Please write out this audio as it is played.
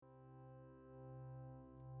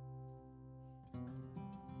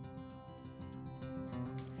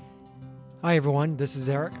Hi, everyone. This is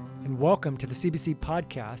Erik, and welcome to the CBC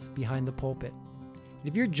podcast, Behind the Pulpit. And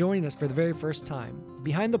if you're joining us for the very first time,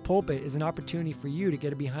 Behind the Pulpit is an opportunity for you to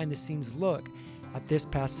get a behind-the-scenes look at this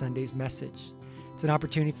past Sunday's message. It's an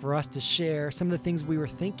opportunity for us to share some of the things we were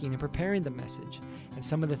thinking in preparing the message, and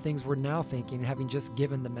some of the things we're now thinking having just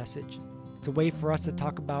given the message. It's a way for us to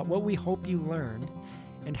talk about what we hope you learned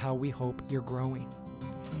and how we hope you're growing.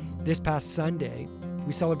 This past Sunday,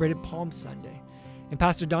 we celebrated Palm Sunday. And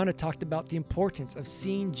Pastor Donna talked about the importance of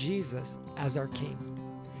seeing Jesus as our King.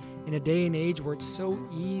 In a day and age where it's so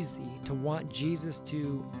easy to want Jesus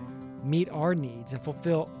to meet our needs and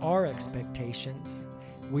fulfill our expectations,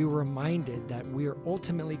 we were reminded that we are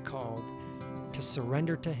ultimately called to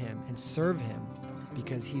surrender to Him and serve Him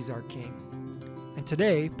because He's our King. And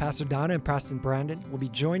today, Pastor Donna and Pastor Brandon will be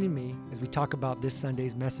joining me as we talk about this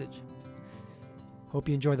Sunday's message. Hope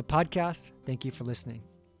you enjoy the podcast. Thank you for listening.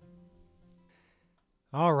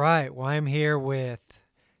 All right. Well, I'm here with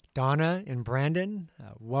Donna and Brandon.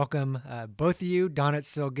 Welcome, both of you. Donna, it's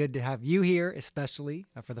so good to have you here, especially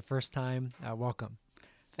for the first time. Welcome.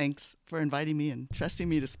 Thanks for inviting me and trusting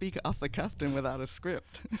me to speak off the cuff and without a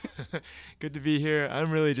script. Good to be here.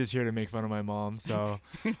 I'm really just here to make fun of my mom, so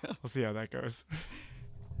we'll see how that goes.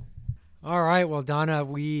 All right. Well, Donna,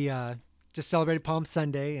 we just celebrated Palm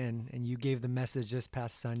Sunday, and you gave the message this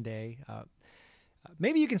past Sunday.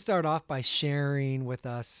 Maybe you can start off by sharing with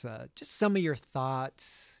us just some of your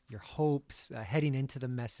thoughts, your hopes heading into the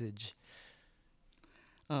message.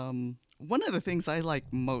 One of the things I like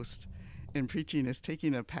most in preaching is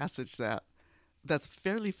taking a passage that's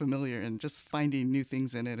fairly familiar and just finding new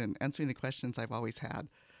things in it and answering the questions I've always had.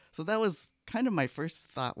 So that was kind of my first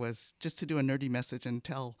thought, was just to do a nerdy message and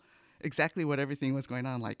tell exactly what everything was going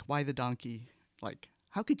on, like why the donkey, like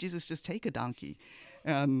how could Jesus just take a donkey?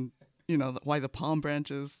 And why the palm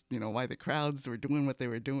branches, why the crowds were doing what they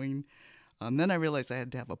were doing. Then I realized I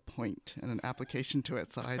had to have a point and an application to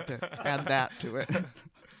it, so I had to add that to it.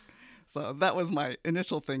 So that was my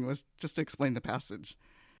initial thing, was just to explain the passage.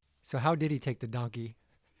 So how did He take the donkey?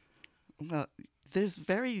 Well, there's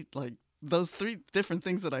those three different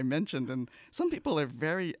things that I mentioned, and some people are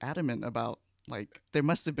very adamant about, there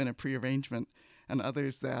must have been a prearrangement, and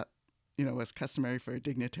others that was customary for a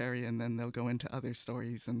dignitary, and then they'll go into other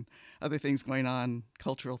stories and other things going on,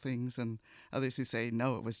 cultural things, and others who say,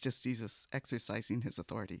 no, it was just Jesus exercising His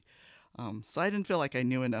authority. So I didn't feel like I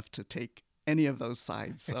knew enough to take any of those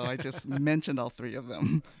sides, so I just mentioned all three of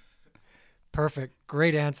them. Perfect.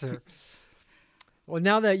 Great answer. Well,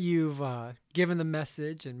 now that you've given the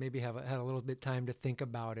message and maybe had a little bit time to think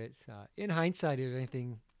about it, in hindsight, is there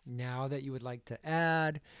anything now that you would like to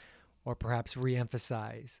add or perhaps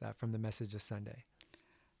re-emphasize from the message of Sunday?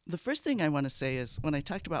 The first thing I want to say is, when I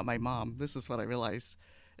talked about my mom, this is what I realized,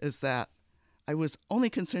 is that I was only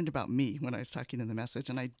concerned about me when I was talking in the message,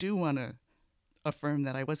 and I do want to affirm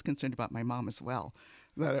that I was concerned about my mom as well,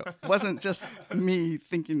 that it wasn't just me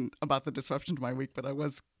thinking about the disruption to my week, but I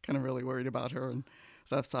was kind of really worried about her and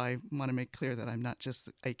stuff, so I want to make clear that I'm not just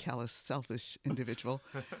a callous, selfish individual.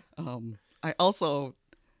 I also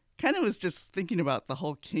kind of was just thinking about the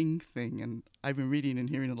whole king thing, and I've been reading and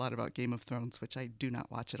hearing a lot about Game of Thrones, which I do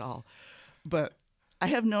not watch at all, but I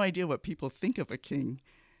have no idea what people think of a king,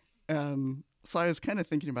 so I was kind of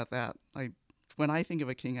thinking about that. When I think of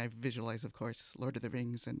a king, I visualize, of course, Lord of the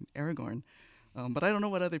Rings and Aragorn, but I don't know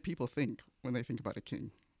what other people think when they think about a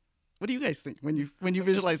king. What do you guys think when you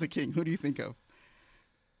visualize a king? Who do you think of?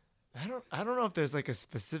 I don't know if there's a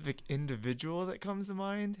specific individual that comes to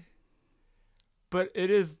mind, but it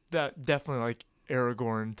is that definitely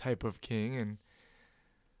Aragorn type of king. And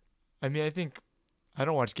I mean, I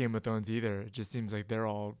don't watch Game of Thrones either. It just seems like they're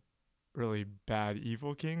all really bad,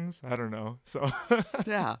 evil kings. I don't know. So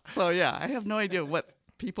yeah. So yeah, I have no idea what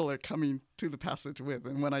people are coming to the passage with.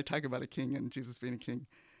 And when I talk about a king and Jesus being a king,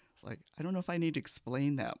 it's I don't know if I need to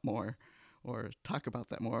explain that more or talk about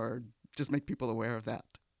that more or just make people aware of that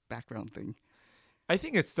background thing. I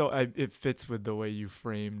think it's still, it fits with the way you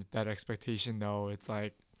framed that expectation, though. It's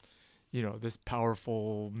this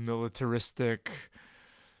powerful, militaristic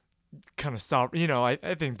kind of sovereign,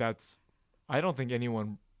 I think I don't think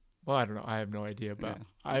anyone, well, I don't know. I have no idea, but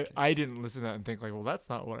yeah, okay. I didn't listen to that and think well, that's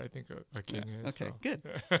not what I think a king is. Okay, so. Good.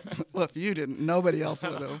 Well, if you didn't, nobody else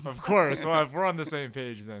would have. Of course. Well, if we're on the same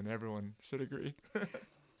page, then everyone should agree.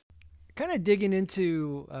 Kind of digging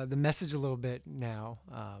into the message a little bit now.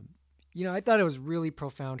 I thought it was really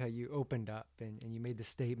profound how you opened up and you made the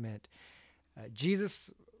statement,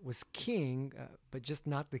 Jesus was king, but just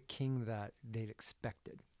not the king that they'd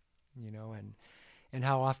expected, and and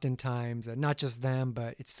how oftentimes, not just them,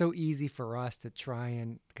 but it's so easy for us to try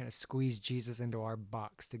and kind of squeeze Jesus into our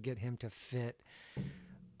box, to get him to fit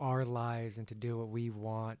our lives and to do what we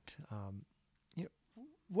want.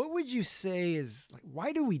 What would you say is, like,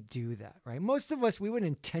 why do we do that, right? Most of us, we wouldn't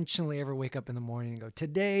intentionally ever wake up in the morning and go,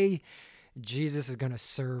 today, Jesus is going to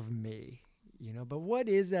serve me, but what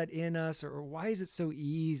is that in us, or why is it so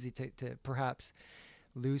easy to perhaps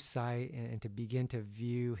lose sight and to begin to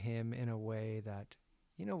view him in a way that,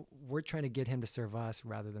 we're trying to get him to serve us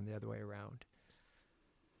rather than the other way around?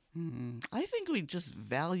 I think we just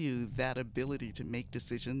value that ability to make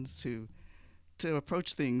decisions, to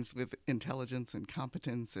approach things with intelligence and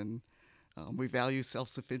competence, and we value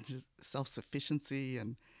self-sufficiency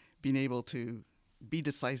and being able to be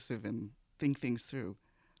decisive and think things through.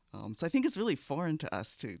 So I think it's really foreign to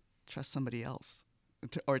us to trust somebody else,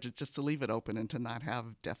 or just to leave it open and to not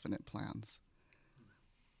have definite plans.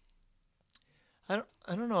 I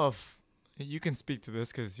don't know if you can speak to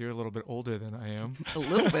this because you're a little bit older than I am. A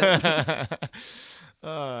little bit.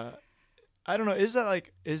 I don't know. Is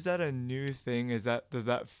that a new thing? Does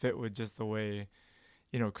that fit with just the way,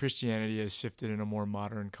 Christianity has shifted in a more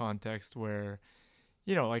modern context where,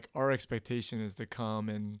 like our expectation is to come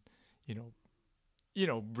and,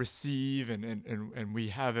 receive and we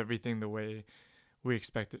have everything the way we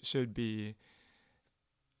expect it should be.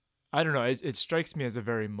 I don't know. It strikes me as a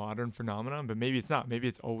very modern phenomenon, but maybe it's not. Maybe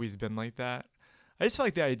it's always been like that. I just feel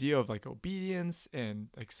like the idea of like obedience and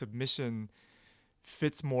like submission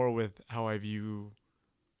fits more with how I view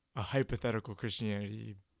a hypothetical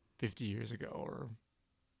Christianity 50 years ago or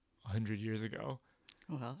 100 years ago.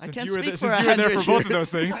 Well, since I can't you were speak since for you were there 100 for both of years. those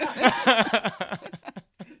things.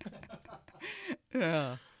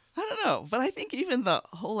 Yeah. I don't know. But I think even the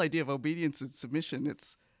whole idea of obedience and submission,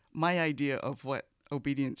 it's my idea of what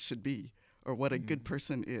obedience should be, or what a good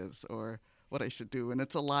person is, or what I should do. And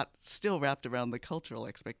it's a lot still wrapped around the cultural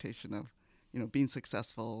expectation of, being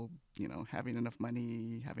successful, having enough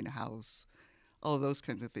money, having a house, all of those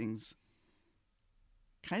kinds of things.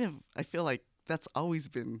 Kind of, I feel like that's always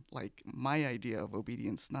been like my idea of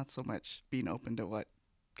obedience, not so much being open to what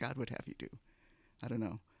God would have you do. I don't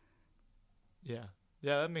know. Yeah,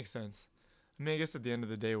 that makes sense. I mean, I guess at the end of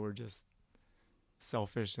the day, we're just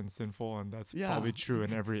selfish and sinful, and that's probably true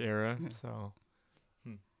in every era. So,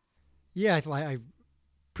 Yeah, I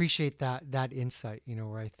appreciate that insight,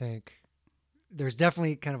 where I think there's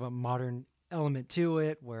definitely kind of a modern element to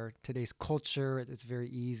it, where today's culture, it's very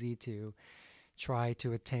easy to try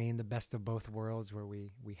to attain the best of both worlds, where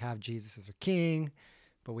we have Jesus as our king,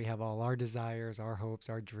 but we have all our desires, our hopes,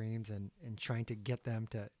 our dreams, and trying to get them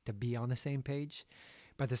to be on the same page.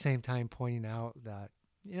 But at the same time, pointing out that,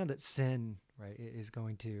 that sin, right, is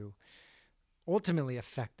going to ultimately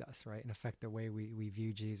affect us, right, and affect the way we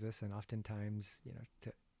view Jesus, and oftentimes,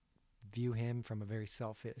 to view him from a very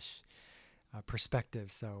selfish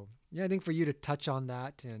perspective. So, I think for you to touch on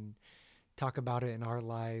that and talk about it in our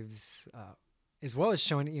lives, as well as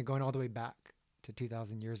showing it, going all the way back to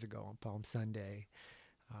 2,000 years ago on Palm Sunday,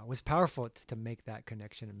 was powerful to make that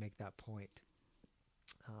connection and make that point.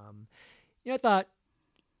 I thought,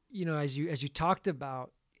 as you talked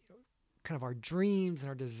about kind of our dreams and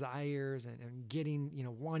our desires and getting,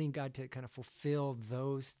 wanting God to kind of fulfill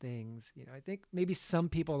those things, I think maybe some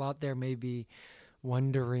people out there may be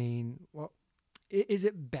wondering, well, is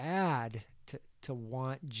it bad to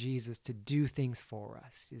want Jesus to do things for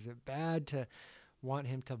us? Is it bad to want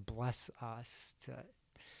him to bless us,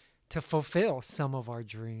 to fulfill some of our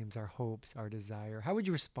dreams, our hopes, our desire? How would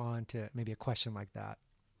you respond to maybe a question like that?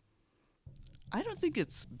 I don't think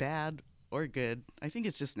it's bad or good. I think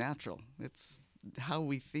it's just natural. It's how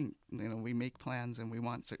we think. We make plans and we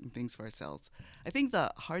want certain things for ourselves. I think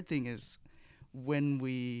the hard thing is when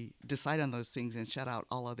we decide on those things and shut out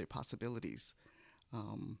all other possibilities.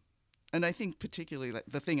 And I think particularly, like,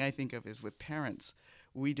 the thing I think of is with parents,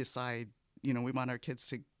 we decide, we want our kids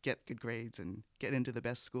to get good grades and get into the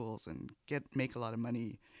best schools and make a lot of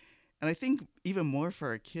money. And I think even more for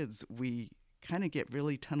our kids, we kind of get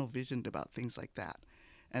really tunnel visioned about things like that,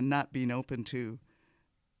 and not being open to,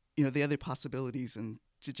 the other possibilities, and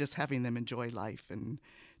to just having them enjoy life and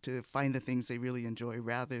to find the things they really enjoy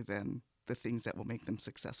rather than the things that will make them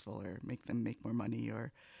successful or make them make more money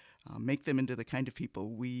or make them into the kind of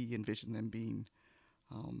people we envision them being.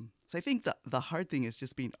 So I think the hard thing is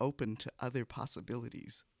just being open to other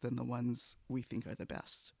possibilities than the ones we think are the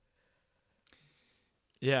best.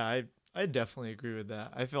 Yeah, I definitely agree with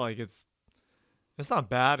that. I feel like it's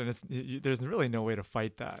not bad, and there's really no way to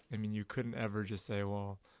fight that. I mean, you couldn't ever just say,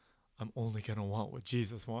 well, I'm only going to want what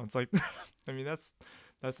Jesus wants. Like, I mean,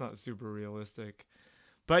 that's not super realistic.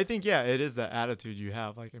 But I think, yeah, it is the attitude you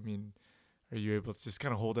have. Like, I mean, are you able to just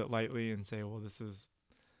kind of hold it lightly and say, well, this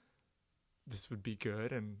would be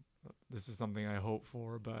good, and this is something I hope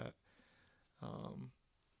for. But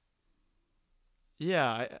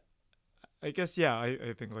yeah, I guess, yeah,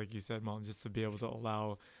 I think, like you said, Mom, just to be able to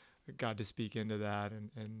allow God to speak into that,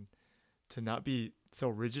 and to not be so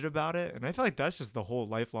rigid about it. And I feel like that's just the whole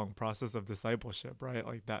lifelong process of discipleship, right?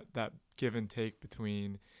 Like that give and take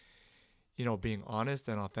between, being honest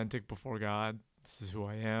and authentic before God. This is who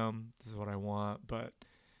I am. This is what I want. But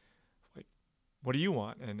like, what do you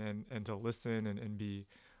want? And to listen and be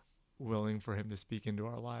willing for him to speak into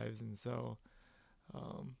our lives. And so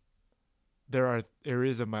there are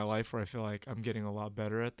areas of my life where I feel like I'm getting a lot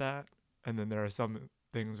better at that. And then there are some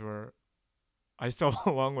things where I still have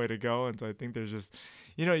a long way to go. And so I think there's just,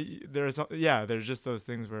 there's just those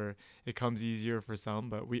things where it comes easier for some,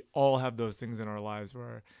 but we all have those things in our lives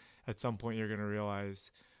where at some point you're going to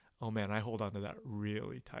realize, oh man, I hold on to that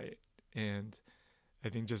really tight. And I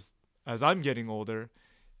think just as I'm getting older,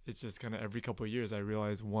 it's just kind of every couple of years I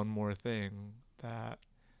realize one more thing that,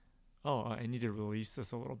 I need to release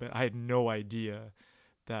this a little bit. I had no idea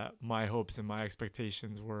that my hopes and my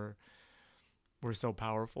expectations were so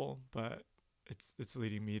powerful, but it's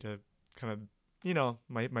leading me to kind of,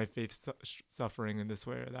 my faith suffering in this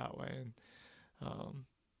way or that way. And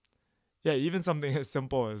even something as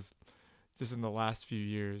simple as just in the last few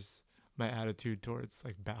years, my attitude towards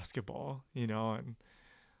like basketball, and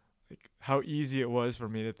like how easy it was for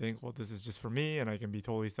me to think, well, this is just for me and I can be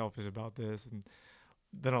totally selfish about this. And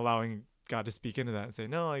then allowing God to speak into that and say,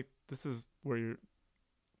 no, like this is where you're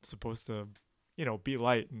supposed to, be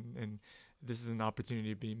light. And this is an opportunity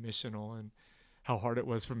to be missional. And how hard it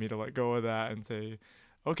was for me to let go of that and say,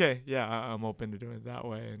 okay, yeah, I'm open to doing it that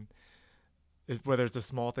way. And whether it's a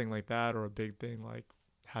small thing like that or a big thing like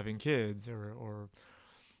having kids or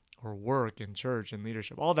work and church and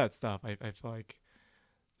leadership, all that stuff, I feel like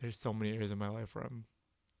there's so many areas in my life where I'm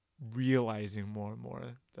realizing more and more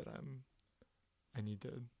that I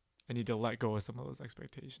need to let go of some of those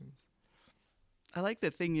expectations. I like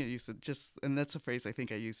the thing you said, and that's a phrase I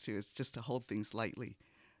think I use too, is just to hold things lightly.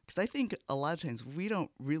 Because I think a lot of times we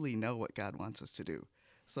don't really know what God wants us to do.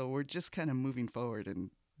 So we're just kind of moving forward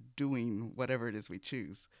and doing whatever it is we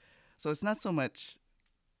choose. So it's not so much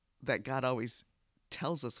that God always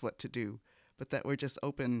tells us what to do, but that we're just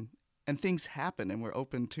open and things happen and we're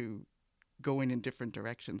open to going in different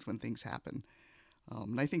directions when things happen.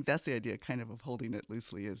 And I think that's the idea kind of holding it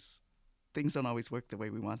loosely, is things don't always work the way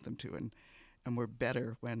we want them to. And we're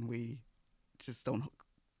better when we just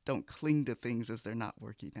don't cling to things as they're not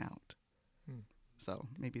working out. So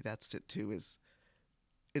maybe that's it too, is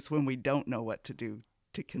it's when we don't know what to do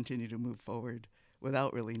to continue to move forward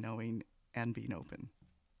without really knowing and being open.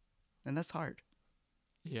 And that's hard.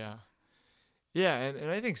 Yeah. Yeah.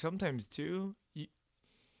 And I think sometimes too,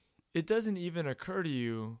 it doesn't even occur to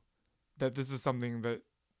you that this is something that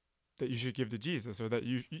you should give to Jesus, or that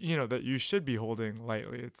that you should be holding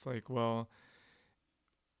lightly. It's like, well,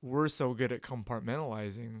 we're so good at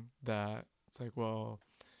compartmentalizing that it's like, well,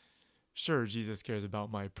 sure, Jesus cares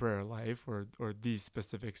about my prayer life or these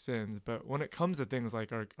specific sins. But when it comes to things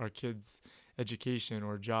like our kids' education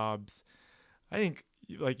or jobs, I think,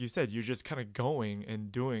 like you said, you're just kind of going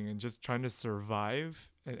and doing and just trying to survive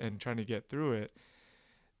and trying to get through it.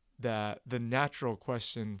 That the natural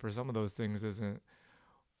question for some of those things isn't,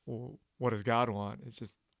 well, what does God want? It's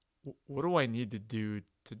just, what do I need to do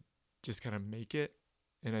to just kind of make it?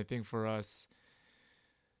 And I think for us,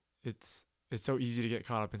 it's so easy to get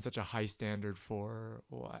caught up in such a high standard for,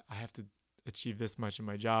 well, I have to achieve this much in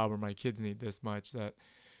my job, or my kids need this much, that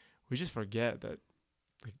we just forget that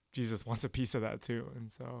like Jesus wants a piece of that too.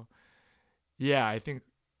 And so, yeah, I think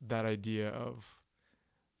that idea of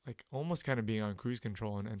like almost kind of being on cruise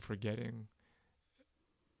control and forgetting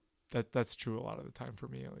that's true a lot of the time for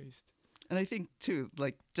me, at least. And I think too,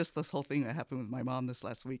 like just this whole thing that happened with my mom this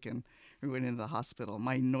last week, and we went into the hospital,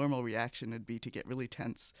 my normal reaction would be to get really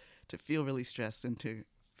tense, to feel really stressed, and to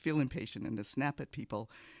feel impatient and to snap at people.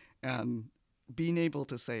 And being able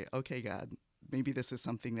to say, okay, God, maybe this is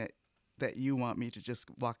something that you want me to just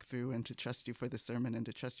walk through, and to trust you for the sermon and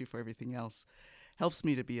to trust you for everything else, helps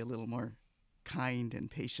me to be a little more kind and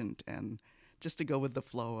patient, and just to go with the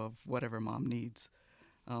flow of whatever mom needs.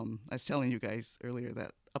 I was telling you guys earlier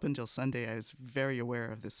that up until Sunday, I was very aware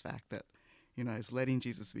of this fact that, I was letting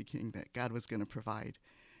Jesus be king, that God was going to provide.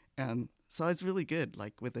 And so I was really good,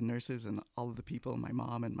 like with the nurses and all of the people, my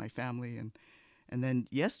mom and my family. And then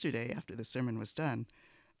yesterday, after the sermon was done,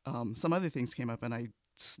 some other things came up, and I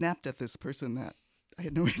snapped at this person that I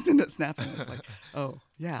had no reason to snap. And I was like, oh,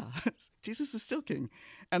 yeah, Jesus is still king.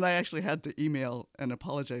 And I actually had to email and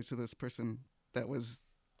apologize to this person that was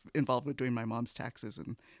involved with doing my mom's taxes,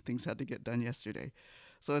 and things had to get done yesterday.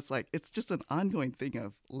 So it's like, it's just an ongoing thing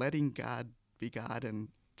of letting God be God and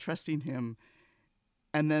trusting him.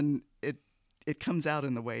 And then it comes out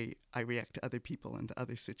in the way I react to other people and to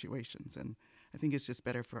other situations. And I think it's just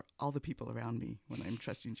better for all the people around me when I'm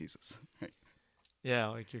trusting Jesus. Right? Yeah,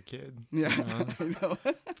 like your kid. Yeah, I know.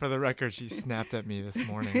 For the record, she snapped at me this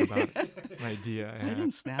morning about an idea I I had.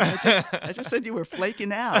 didn't snap. I just said you were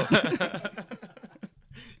flaking out.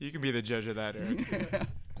 You can be the judge of that, Erik.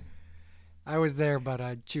 I was there, but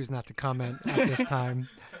I choose not to comment at this time.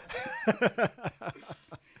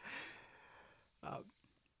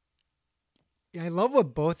 Yeah, I love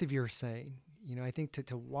what both of you are saying. I think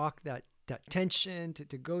to walk that tension,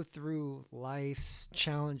 to go through life's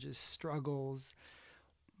challenges, struggles,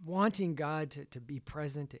 wanting God to be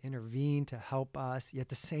present, to intervene, to help us, yet at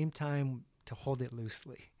the same time to hold it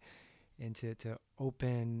loosely and to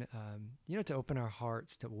open, to open our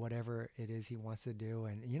hearts to whatever it is he wants to do.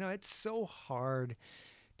 And, it's so hard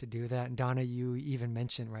to do that. And Donna, you even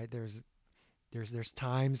mentioned, right, there's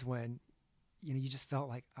times when, you just felt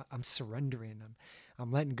like I'm surrendering.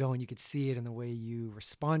 I'm letting go, and you could see it in the way you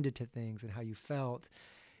responded to things and how you felt.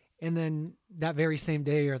 And then that very same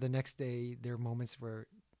day or the next day, there are moments where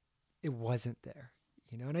it wasn't there,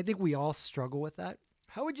 and I think we all struggle with that.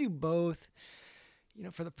 How would you both,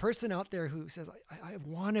 for the person out there who says, I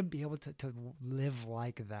want to be able to live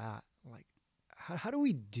like that, like, how do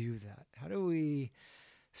we do that? How do we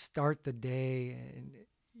start the day and,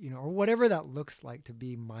 or whatever that looks like, to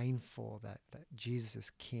be mindful that Jesus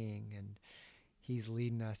is king and he's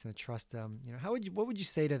leading us and to trust him? What would you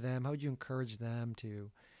say to them? How would you encourage them to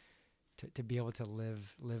be able to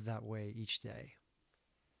live that way each day?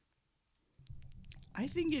 I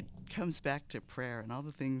think it comes back to prayer and all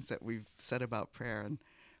the things that we've said about prayer. And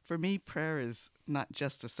for me, prayer is not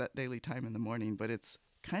just a set daily time in the morning, but it's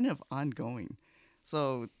kind of ongoing.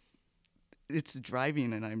 So it's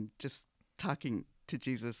driving, and I'm just talking to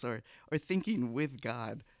Jesus or thinking with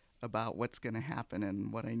God about what's going to happen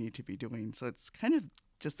and what I need to be doing. So it's kind of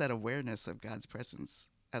just that awareness of God's presence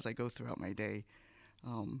as I go throughout my day.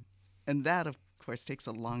 And that, of course, takes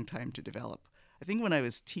a long time to develop. I think when I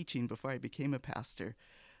was teaching before I became a pastor,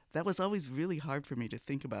 that was always really hard for me to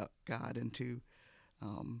think about God and to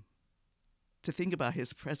think about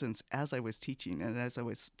his presence as I was teaching and as I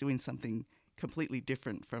was doing something completely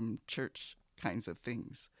different from church kinds of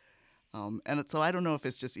things. And so I don't know if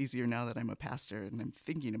it's just easier now that I'm a pastor and I'm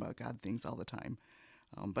thinking about God things all the time.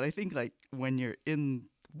 But I think like when you're in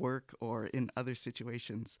work or in other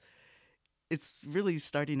situations, it's really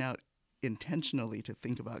starting out intentionally to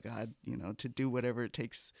think about God, to do whatever it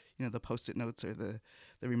takes, the Post-it notes or the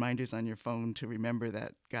reminders on your phone to remember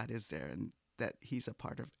that God is there and that he's a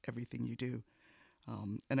part of everything you do.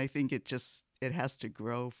 And I think it has to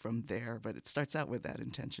grow from there, but it starts out with that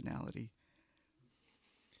intentionality.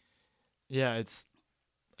 Yeah,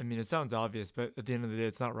 it sounds obvious, but at the end of the day,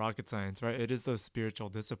 it's not rocket science, right? It is those spiritual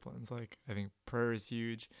disciplines. Like, I think prayer is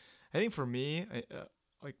huge. I think for me,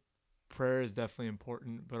 prayer is definitely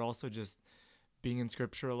important, but also just being in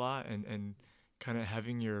scripture a lot and kind of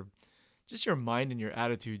having your mind and your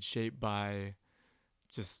attitude shaped by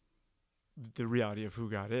just the reality of who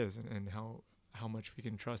God is and how much we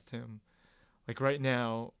can trust him. Like right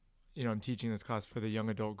now, I'm teaching this class for the young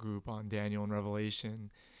adult group on Daniel and Revelation.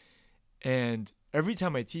 And every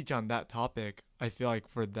time I teach on that topic, I feel like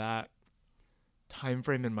for that time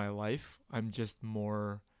frame in my life, I'm just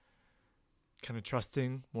more kind of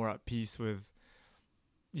trusting, more at peace with,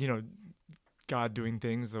 God doing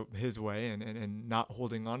things his way and not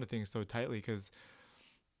holding on to things so tightly, because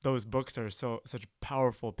those books are such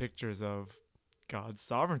powerful pictures of God's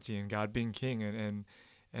sovereignty and God being king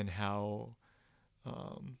and how,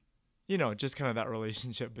 just kind of that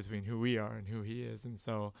relationship between who we are and who he is. And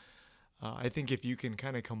so I think if you can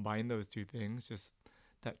kind of combine those two things, just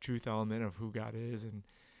that truth element of who God is and,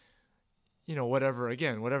 whatever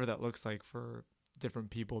that looks like for different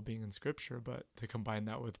people being in scripture, but to combine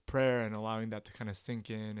that with prayer and allowing that to kind of sink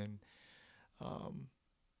in and,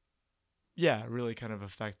 really kind of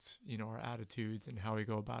affect, our attitudes and how we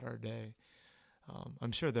go about our day.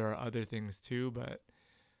 I'm sure there are other things too, but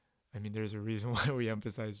there's a reason why we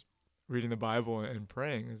emphasize reading the Bible and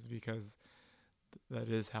praying, is because that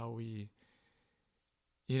is how we,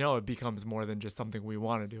 it becomes more than just something we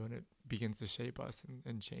want to do, and it begins to shape us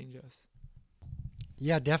and change us.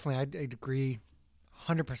 Yeah, definitely. I'd agree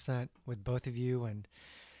 100% with both of you. And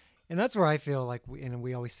that's where I feel like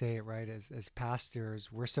we always say it, right? As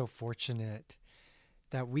pastors, we're so fortunate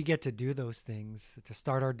that we get to do those things to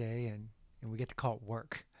start our day, and we get to call it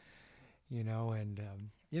work, and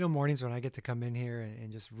mornings when I get to come in here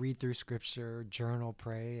and just read through scripture, journal,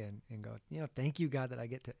 pray, and go, thank you, God, that I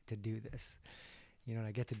get to do this, and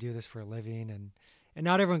I get to do this for a living, and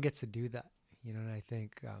not everyone gets to do that, and I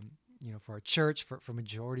think, for our church, for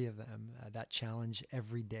majority of them, that challenge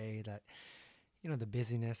every day, that, the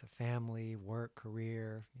busyness of family, work,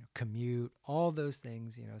 career, commute, all those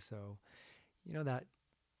things, so, that,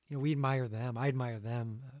 we admire them. I admire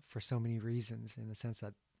them for so many reasons, in the sense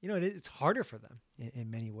that, it's harder for them in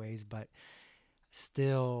many ways, but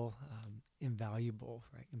still invaluable,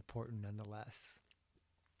 right? Important nonetheless.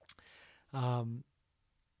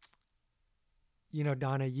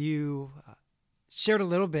 Donna, you shared a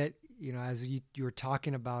little bit, as you were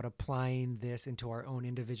talking about applying this into our own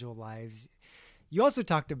individual lives. You also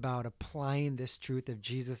talked about applying this truth of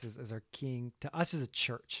Jesus as our King to us as a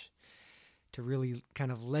church, to really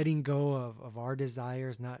kind of letting go of our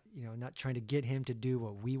desires, not trying to get him to do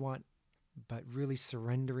what we want, but really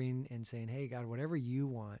surrendering and saying, hey, God, whatever you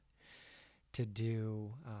want to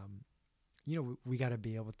do, we got to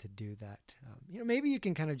be able to do that. Maybe you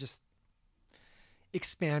can kind of just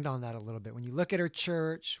expand on that a little bit. When you look at our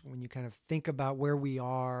church, when you kind of think about where we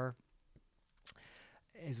are,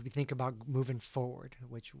 as we think about moving forward,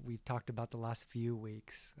 which we've talked about the last few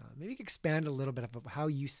weeks, maybe you can expand a little bit about how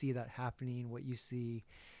you see that happening, what you see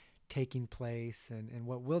taking place, and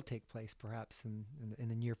what will take place perhaps in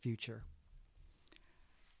the near future.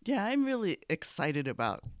 Yeah, I'm really excited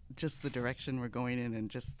about just the direction we're going in, and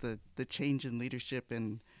just the change in leadership,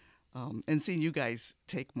 and seeing you guys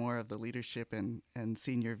take more of the leadership, and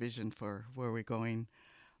seeing your vision for where we're going.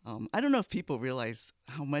 I don't know if people realize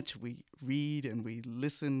how much we read and we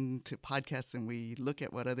listen to podcasts and we look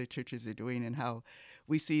at what other churches are doing, and how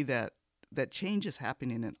we see that change is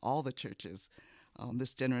happening in all the churches.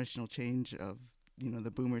 This generational change of, the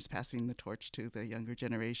boomers passing the torch to the younger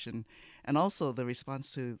generation, and also the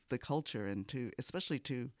response to the culture, and especially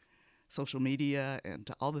to social media and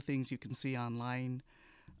to all the things you can see online.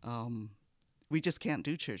 We just can't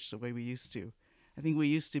do church the way we used to. I think we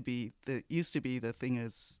used to be the thing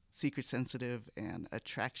as seeker sensitive and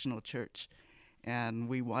attractional church, and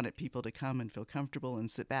we wanted people to come and feel comfortable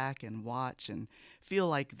and sit back and watch and feel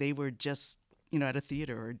like they were just at a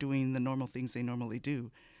theater or doing the normal things they normally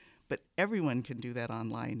do. But everyone can do that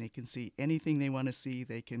online. They can see anything they want to see.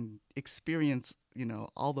 They can experience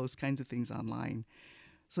all those kinds of things online.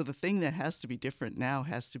 So the thing that has to be different now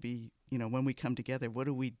has to be, when we come together, what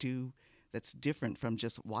do we do that's different from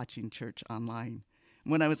just watching church online?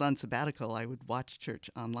 When I was on sabbatical, I would watch church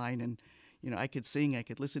online, and, I could sing, I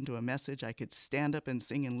could listen to a message, I could stand up and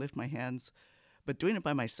sing and lift my hands, but doing it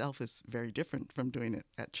by myself is very different from doing it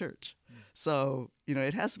at church. So,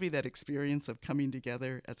 it has to be that experience of coming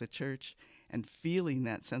together as a church and feeling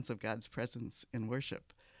that sense of God's presence in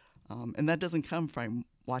worship. And that doesn't come from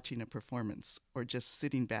watching a performance or just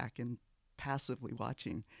sitting back and passively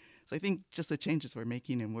watching. So I think just the changes we're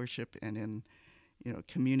making in worship and in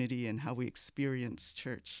community and how we experience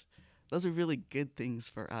church, those are really good things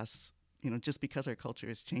for us, just because our culture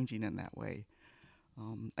is changing in that way.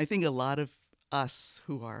 I think a lot of us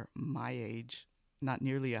who are my age, not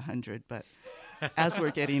nearly 100, but as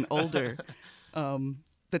we're getting older,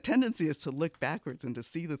 the tendency is to look backwards and to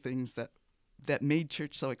see the things that made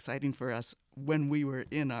church so exciting for us when we were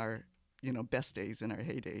in our best days, in our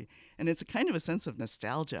heyday. And it's a kind of a sense of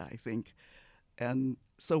nostalgia, I think. And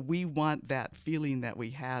so we want that feeling that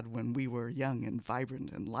we had when we were young and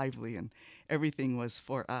vibrant and lively and everything was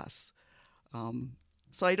for us.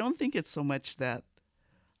 So I don't think it's so much that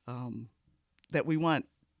that we want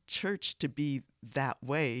church to be that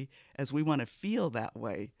way as we want to feel that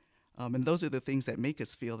way. And those are the things that make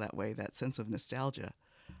us feel that way, that sense of nostalgia.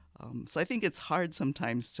 So I think it's hard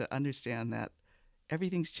sometimes to understand that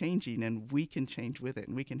everything's changing and we can change with it,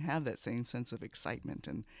 and we can have that same sense of excitement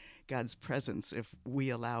and God's presence if we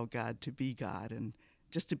allow God to be God and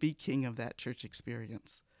just to be king of that church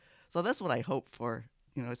experience. So that's what I hope for,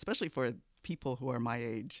 especially for people who are my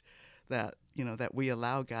age, that we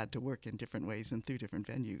allow God to work in different ways and through different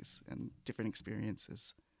venues and different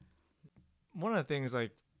experiences. One of the things,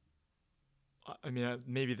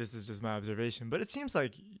 maybe this is just my observation, but it seems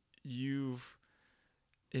like you've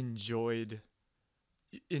enjoyed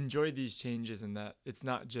these changes, and that it's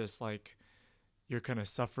not just like you're kind of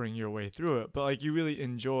suffering your way through it, but like you really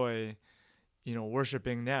enjoy,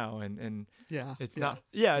 worshiping now, and it's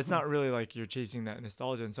not really like you're chasing that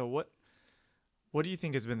nostalgia. And so what do you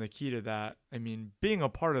think has been the key to that? I mean, being a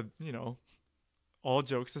part of, all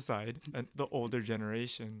jokes aside, and the older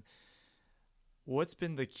generation, what's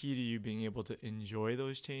been the key to you being able to enjoy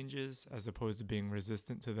those changes as opposed to being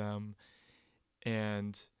resistant to them?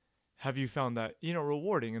 And have you found that,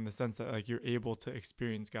 rewarding in the sense that like you're able to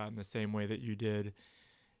experience God in the same way that you did,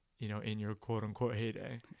 in your quote unquote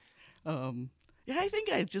heyday? Yeah, I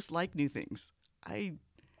think I just like new things.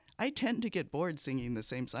 I tend to get bored singing the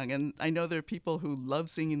same song, and I know there are people who love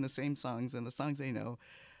singing the same songs and the songs they know.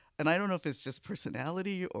 And I don't know if it's just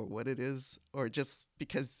personality or what it is, or just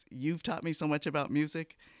because you've taught me so much about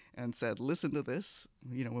music and said, listen to this.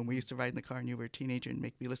 When we used to ride in the car and you were a teenager and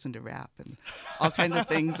make me listen to rap and all kinds of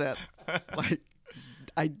things that like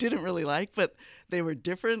I didn't really like, but they were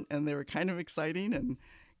different and they were kind of exciting.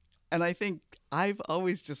 And I think I've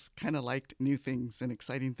always just kind of liked new things and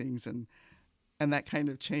exciting things and that kind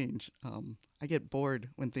of change. I get bored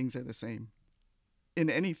when things are the same in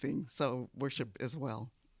anything, so worship as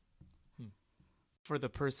well. For the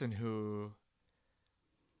person who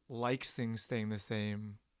likes things staying the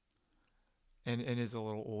same and is a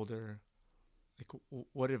little older, like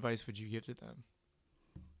what advice would you give to them?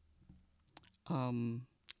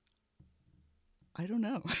 I don't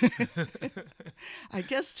know. I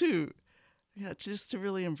guess just to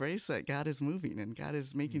really embrace that God is moving and God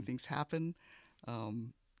is making things happen.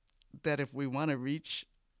 That if we want to reach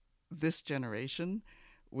this generation,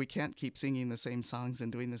 we can't keep singing the same songs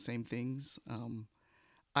and doing the same things.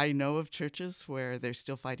 I know of churches where they're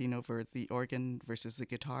still fighting over the organ versus the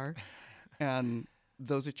guitar. And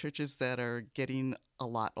those are churches that are getting a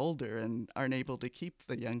lot older and aren't able to keep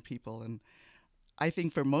the young people. And I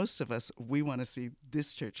think for most of us, we want to see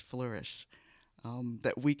this church flourish.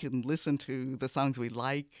 That we can listen to the songs we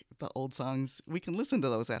like, the old songs. We can listen to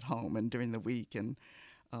those at home and during the week and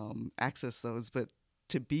access those. But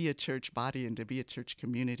to be a church body and to be a church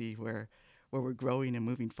community where we're growing and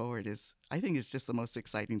moving forward I think is just the most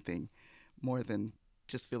exciting thing, more than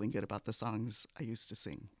just feeling good about the songs I used to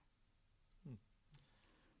sing.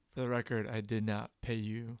 For the record, I did not pay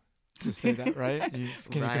you to say that, right? Can you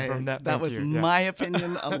confirm that? That was my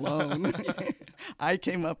opinion alone. I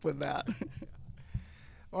came up with that.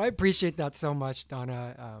 Well, I appreciate that so much,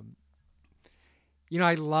 Donna.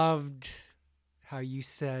 I loved how you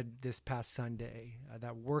said this past Sunday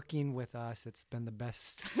that working with us, it's been the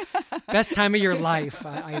best time of your life.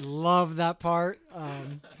 I love that part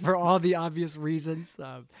for all the obvious reasons.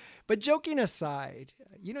 But joking aside,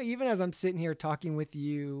 even as I'm sitting here talking with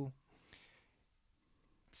you,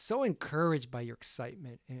 so encouraged by your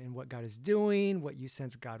excitement and what God is doing, what you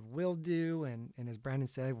sense God will do. And as Brandon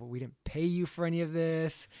said, well, we didn't pay you for any of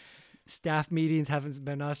this. Staff meetings haven't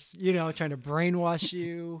been us, trying to brainwash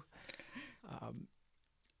you.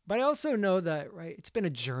 But I also know that, right, it's been a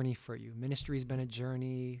journey for you. Ministry has been a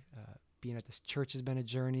journey. Being at this church has been a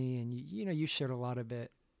journey. And, you shared a lot of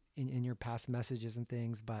it in your past messages and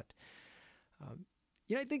things. But,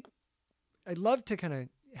 I think I'd love to kind of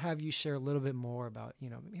have you share a little bit more about,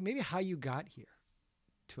 maybe how you got here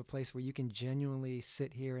to a place where you can genuinely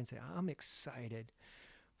sit here and say, I'm excited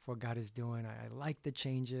for what God is doing. I like the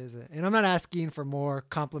changes. And I'm not asking for more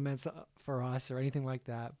compliments for us or anything like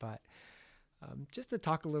that, but just to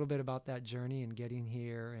talk a little bit about that journey and getting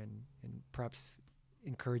here and perhaps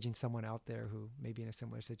encouraging someone out there who may be in a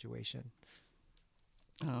similar situation.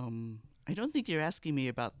 I don't think you're asking me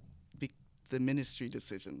about the ministry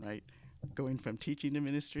decision, right? Going from teaching to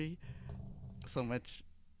ministry so much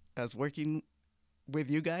as working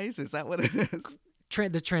with you guys. Is that what it is?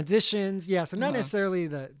 The transitions. Yeah. So not necessarily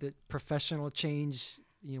the professional change,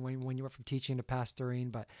 when you went from teaching to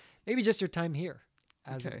pastoring, but maybe just your time here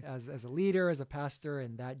as a leader, as a pastor,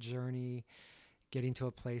 and that journey, getting to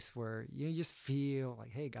a place where you just feel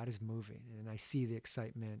like, hey, God is moving, and I see the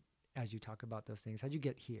excitement as you talk about those things. How'd you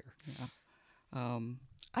get here? Yeah.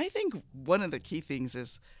 I think one of the key things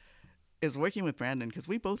is working with Brandon, because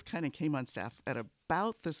we both kind of came on staff at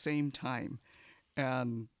about the same time,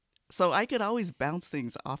 and so I could always bounce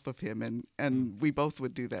things off of him, and we both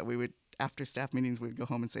would do that. We would, after staff meetings, we'd go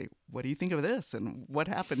home and say, what do you think of this? And what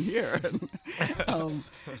happened here? And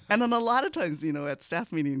then a lot of times, at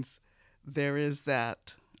staff meetings, there is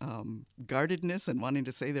that guardedness and wanting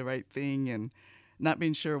to say the right thing and not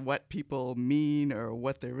being sure what people mean or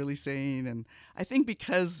what they're really saying. And I think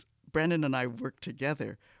because Brandon and I work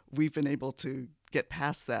together, we've been able to get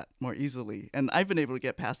past that more easily. And I've been able to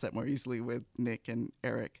get past that more easily with Nick and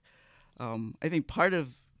Erik. I think part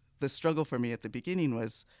of the struggle for me at the beginning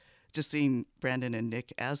was just seeing Brandon and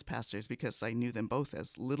Nick as pastors, because I knew them both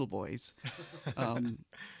as little boys.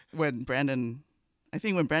 When Brandon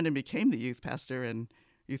became the youth pastor and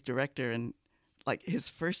youth director, and like his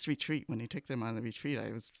first retreat, when he took them on the retreat,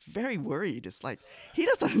 I was very worried. It's like, he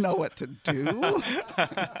doesn't know what to do.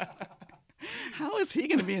 How is he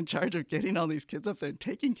going to be in charge of getting all these kids up there and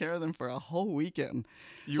taking care of them for a whole weekend?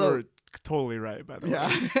 You were totally right, by the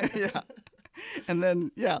way. Yeah. And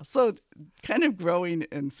then, so kind of growing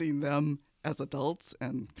and seeing them as adults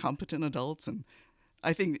and competent adults. And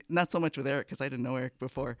I think not so much with Erik, because I didn't know Erik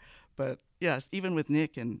before, but yes, even with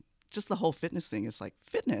Nick and just the whole fitness thing is like,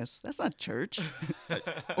 fitness? That's not church.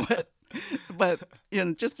 What? But,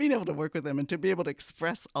 just being able to work with them and to be able to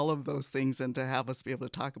express all of those things and to have us be able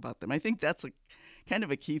to talk about them. I think that's kind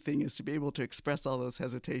of a key thing, is to be able to express all those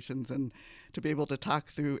hesitations and to be able to talk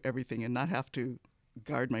through everything and not have to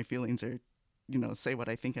guard my feelings or, say what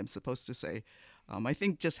I think I'm supposed to say. I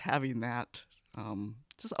think just having that,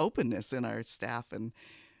 just openness in our staff and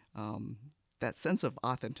that sense of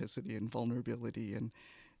authenticity and vulnerability and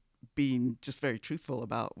being just very truthful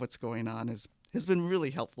about what's going on has been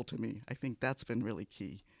really helpful to me. I think that's been really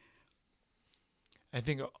key. I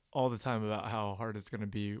think all the time about how hard it's going to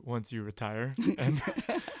be once you retire. And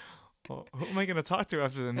well, who am I going to talk to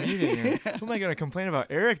after the meeting? And who am I going to complain about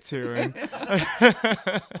Erik to? And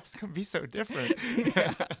it's going to be so different.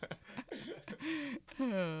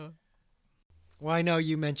 Well, I know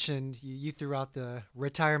you mentioned, you threw out the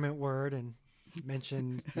retirement word and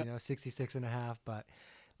mentioned, 66 and a half, but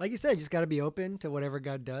like you said, you just got to be open to whatever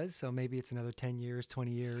God does. So maybe it's another 10 years,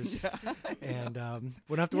 20 years. And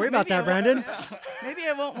we don't have to worry about that, Brandon. Maybe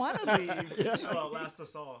I won't want to leave. It'll last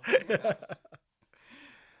us all.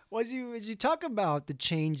 Well, as you talk about the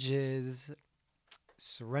changes,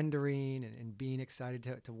 surrendering and being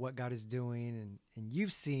excited to what God is doing, and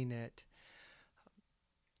you've seen it,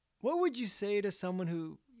 what would you say to someone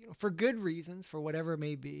who, for good reasons, for whatever it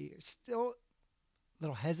may be, still a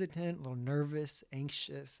little hesitant, a little nervous,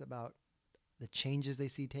 anxious about the changes they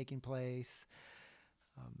see taking place?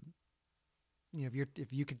 If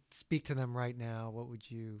you could speak to them right now, what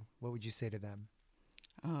would you say to them?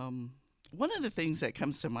 One of the things that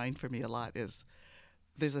comes to mind for me a lot is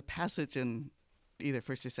there's a passage in either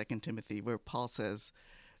 1st or 2nd Timothy where Paul says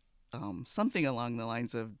something along the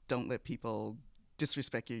lines of, don't let people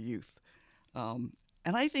disrespect your youth. And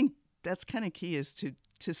I think that's kind of key, is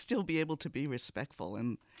to still be able to be respectful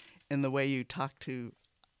in the way you talk to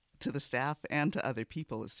the staff and to other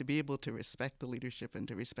people, is to be able to respect the leadership and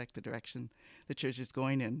to respect the direction the church is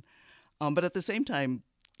going in. But at the same time,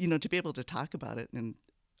 to be able to talk about it, and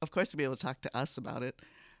of course to be able to talk to us about it.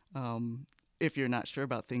 If you're not sure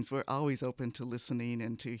about things, we're always open to listening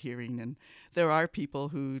and to hearing. And there are people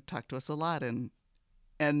who talk to us a lot, and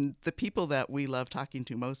the people that we love talking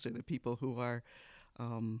to most are the people who are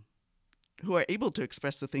able to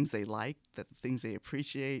express the things they like, the things they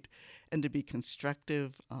appreciate, and to be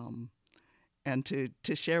constructive, and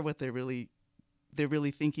to share what they're really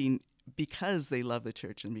thinking, because they love the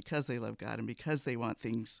church and because they love God and because they want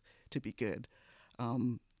things to be good.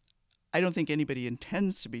 I don't think anybody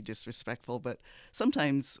intends to be disrespectful, but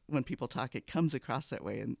sometimes when people talk, it comes across that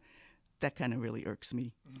way, and that kind of really irks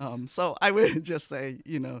me. So I would just say,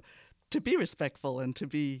 to be respectful and to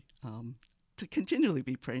be to continually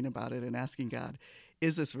be praying about it and asking God,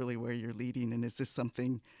 is this really where you're leading, and is this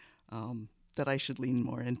something that I should lean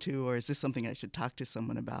more into, or is this something I should talk to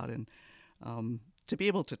someone about? And to be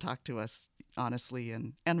able to talk to us honestly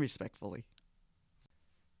and respectfully.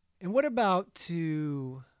 And what about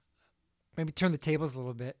to maybe turn the tables a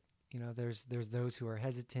little bit? There's those who are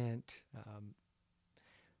hesitant,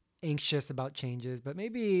 anxious about changes, but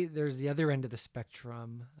maybe there's the other end of the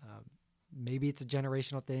spectrum. Maybe it's a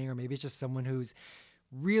generational thing, or maybe it's just someone who's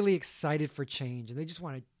really excited for change and they just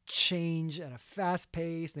want to change at a fast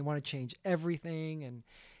pace. They want to change everything.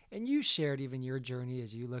 And you shared even your journey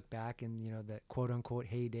as you look back and, the quote unquote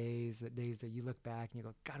heydays, the days that you look back and you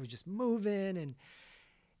go, God was just moving,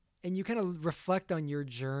 and you kind of reflect on your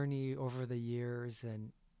journey over the years,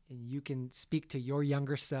 and you can speak to your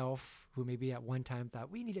younger self who maybe at one time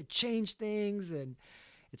thought, we need to change things and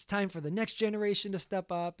it's time for the next generation to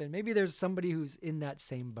step up. And maybe there's somebody who's in that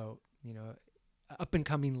same boat, up and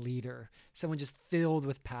coming leader, someone just filled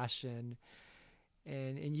with passion.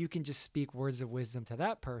 And you can just speak words of wisdom to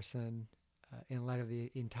that person in light of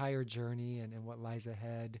the entire journey and what lies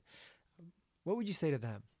ahead. What would you say to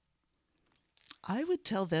them? I would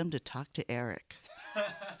tell them to talk to Erik.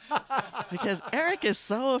 Because Erik is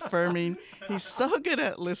so affirming. He's so good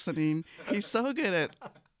at listening. He's so good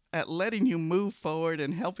at letting you move forward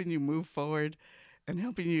and helping you move forward and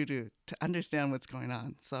helping you to understand what's going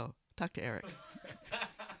on. So talk to Erik.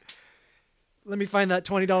 Let me find that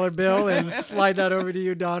 $20 bill and slide that over to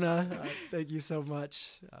you, Donna. Thank you so much.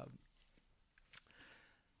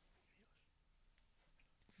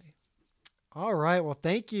 All right. Well,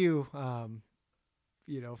 thank you,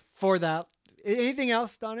 for that Anything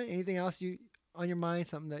else, Donna? Anything else on your mind?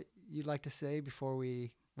 Something that you'd like to say before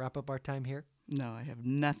we wrap up our time here? No, I have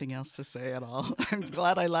nothing else to say at all. I'm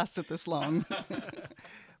glad I lasted this long.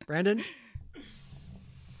 Brandon?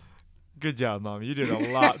 Good job, Mom. You did a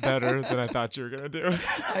lot better than I thought you were going to do.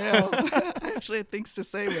 I know. I actually had things to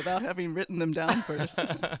say without having written them down first.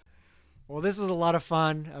 Well, this was a lot of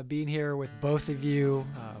fun being here with both of you,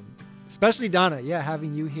 especially Donna. Yeah,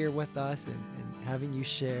 having you here with us and having you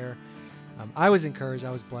share. I was encouraged.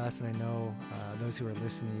 I was blessed, and I know those who are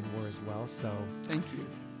listening were as well. So Thank you.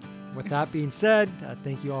 with that being said,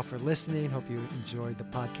 thank you all for listening. Hope you enjoyed the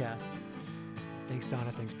podcast. Thanks,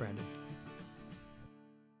 Donna. Thanks, Brandon.